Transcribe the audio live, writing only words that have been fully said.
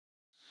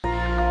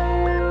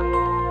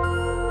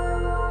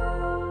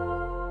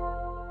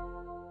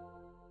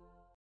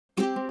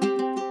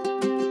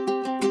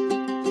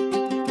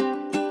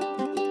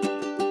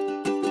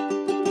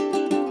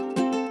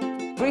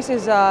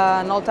Greece is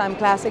an all-time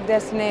classic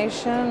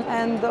destination,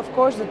 and of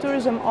course the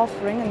tourism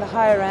offering in the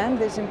higher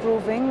end is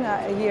improving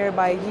year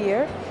by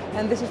year,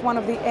 and this is one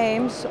of the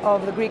aims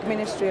of the Greek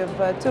Ministry of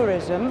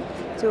Tourism,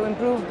 to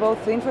improve both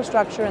the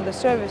infrastructure and the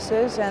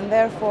services, and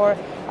therefore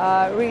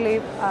really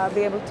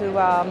be able to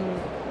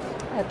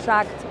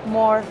attract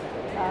more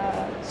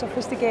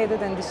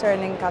sophisticated and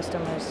discerning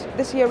customers.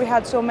 This year we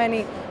had so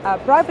many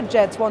private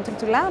jets wanting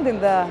to land in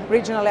the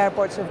regional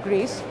airports of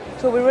Greece,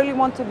 so we really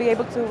want to be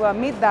able to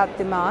meet that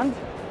demand.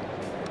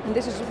 And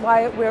this is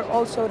why we're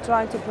also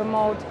trying to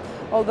promote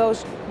all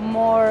those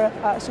more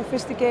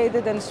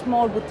sophisticated and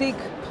small boutique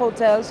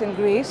hotels in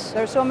Greece.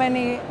 There are so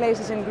many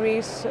places in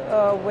Greece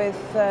with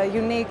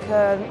unique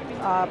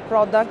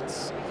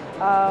products,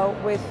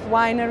 with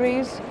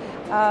wineries,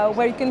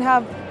 where you can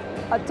have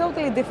a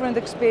totally different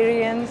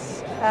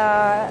experience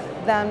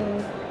than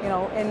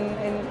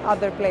in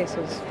other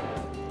places.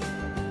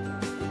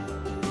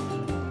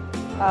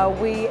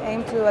 We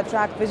aim to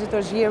attract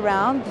visitors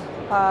year-round,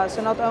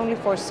 so not only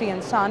for sea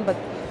and sun, but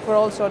for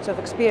all sorts of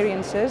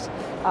experiences,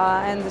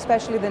 and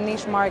especially the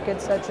niche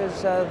markets such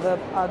as the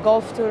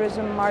golf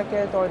tourism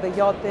market or the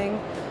yachting,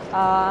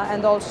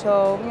 and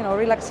also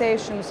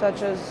relaxation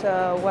such as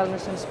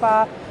wellness and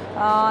spa,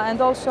 and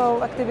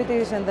also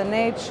activities in the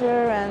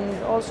nature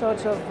and all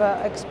sorts of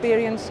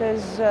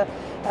experiences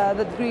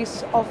that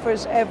Greece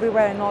offers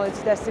everywhere in all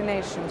its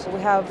destinations.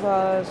 We have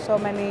so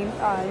many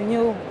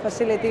new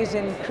facilities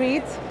in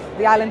Crete,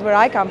 the island where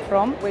I come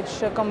from,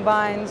 which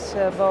combines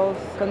both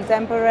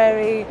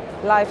contemporary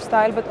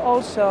lifestyle but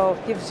also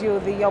gives you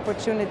the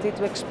opportunity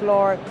to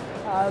explore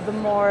the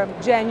more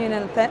genuine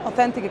and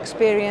authentic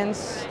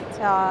experience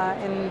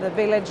in the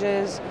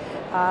villages.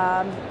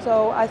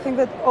 So I think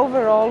that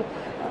overall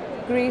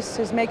Greece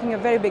is making a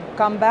very big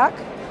comeback,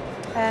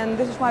 and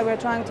this is why we're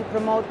trying to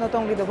promote not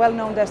only the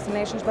well-known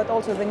destinations but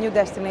also the new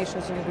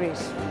destinations in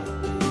Greece.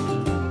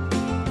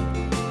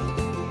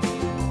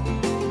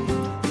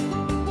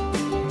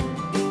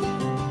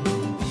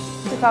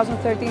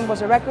 2013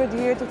 was a record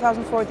year,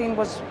 2014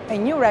 was a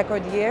new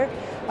record year.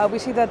 We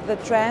see that the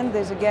trend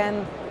is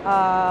again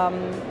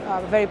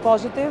very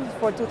positive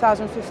for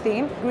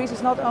 2015. Greece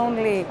is not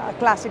only a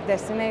classic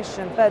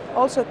destination, but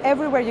also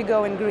everywhere you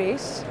go in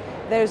Greece,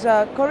 there's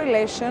a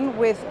correlation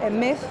with a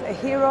myth, a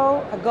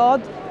hero, a god,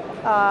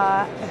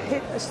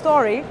 a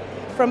story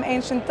from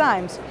ancient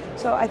times.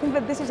 So I think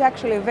that this is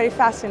actually very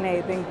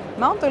fascinating.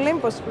 Mount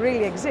Olympus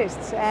really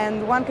exists,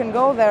 and one can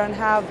go there and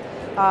have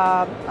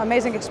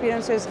amazing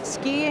experiences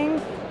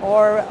skiing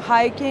or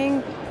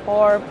hiking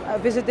or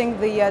visiting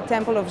the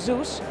temple of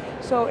Zeus.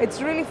 So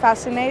it's really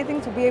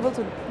fascinating to be able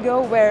to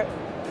go where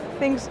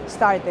things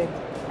started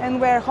and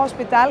where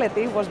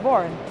hospitality was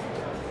born.